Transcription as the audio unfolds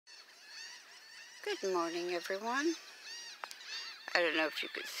Good morning, everyone. I don't know if you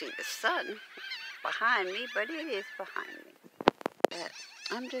could see the sun behind me, but it is behind me. But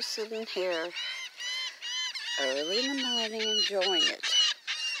I'm just sitting here early in the morning enjoying it.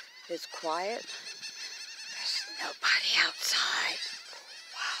 It's quiet. There's nobody outside.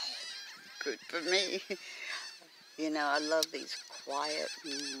 Wow, good for me. You know, I love these quiet,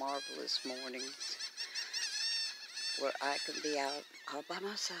 marvelous mornings where I can be out all by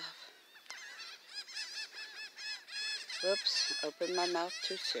myself. Whoops, opened my mouth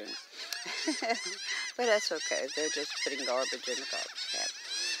too soon. But that's okay. They're just putting garbage in the garbage can.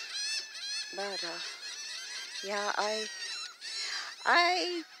 But, yeah,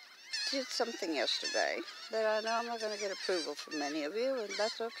 I did something yesterday that I know I'm not going to get approval from many of you, and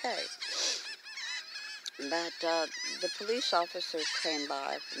that's okay. But the police officer came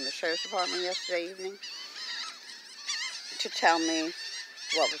by from the sheriff's department yesterday evening to tell me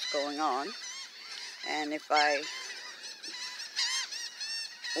what was going on, and if I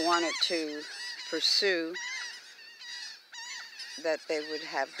wanted to pursue that they would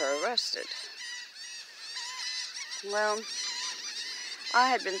have her arrested. Well, I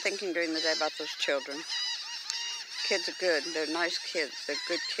had been thinking during the day about those children. Kids are good. They're nice kids. They're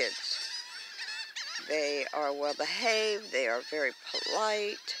good kids. They are well behaved. They are very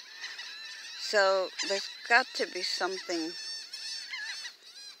polite. So there's got to be something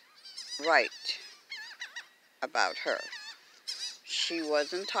right about her. She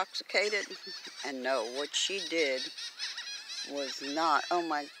was intoxicated, and no, what she did was not. Oh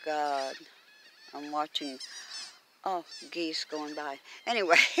my God. I'm watching, geese going by.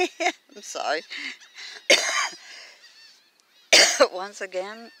 Anyway, I'm sorry. Once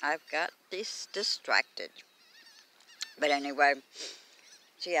again, I've got distracted. But anyway,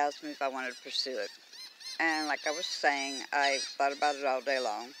 she asked me if I wanted to pursue it. And like I was saying, I thought about it all day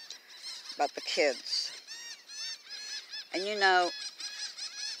long, about the kids. And you know,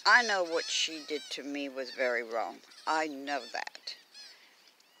 I know what she did to me was very wrong. I know that.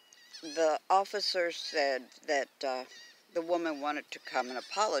 The officer said that the woman wanted to come and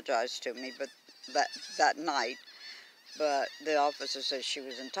apologize to me, but that night. But the officer said she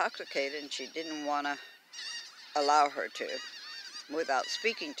was intoxicated and she didn't want to allow her to without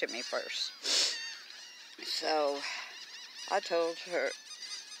speaking to me first. So I told her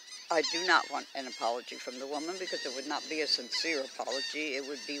I do not want an apology from the woman because it would not be a sincere apology. It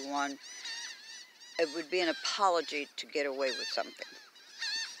would be an apology to get away with something.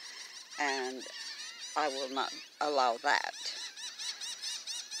 And I will not allow that.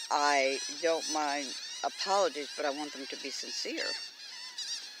 I don't mind apologies, but I want them to be sincere.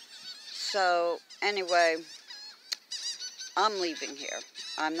 So anyway, I'm leaving here.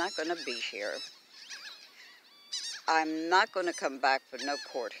 I'm not going to be here. I'm not going to come back for no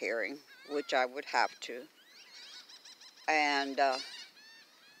court hearing, which I would have to. And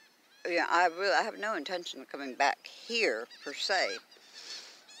yeah, I have no intention of coming back here per se.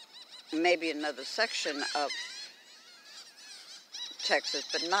 Maybe another section of Texas,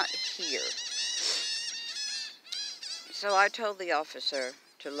 but not here. So I told the officer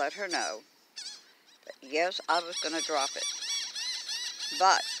to let her know that yes, I was going to drop it,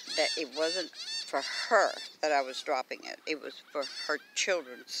 but that it wasn't for her that I was dropping it. It was for her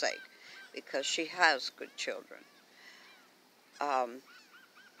children's sake, because she has good children.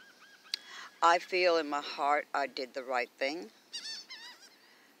 I feel in my heart I did the right thing.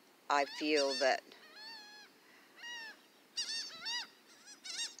 I feel that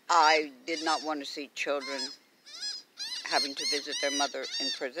I did not want to see children having to visit their mother in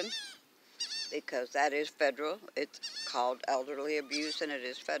prison, because that is federal. It's called elderly abuse, and it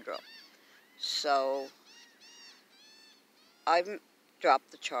is federal. So I dropped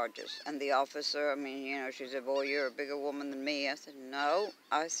the charges. And the officer, she said, "Boy, you're a bigger woman than me." I said, "No."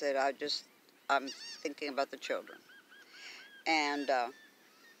 I said, I'm thinking about the children. And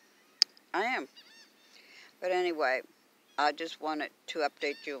I am. But anyway, I just wanted to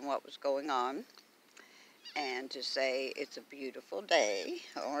update you on what was going on. And to say it's a beautiful day,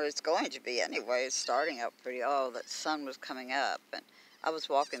 or it's going to be anyway. It's starting out pretty. Oh, that sun was coming up, and I was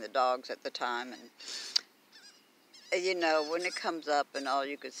walking the dogs at the time, and you know, when it comes up and all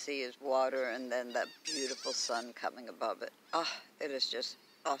you could see is water, and then that beautiful sun coming above it. It is just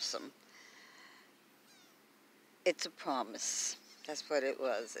awesome. It's a promise. That's what it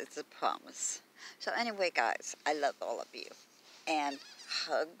was. It's a promise. So anyway, guys, I love all of you, and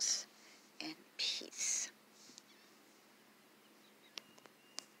hugs and peace.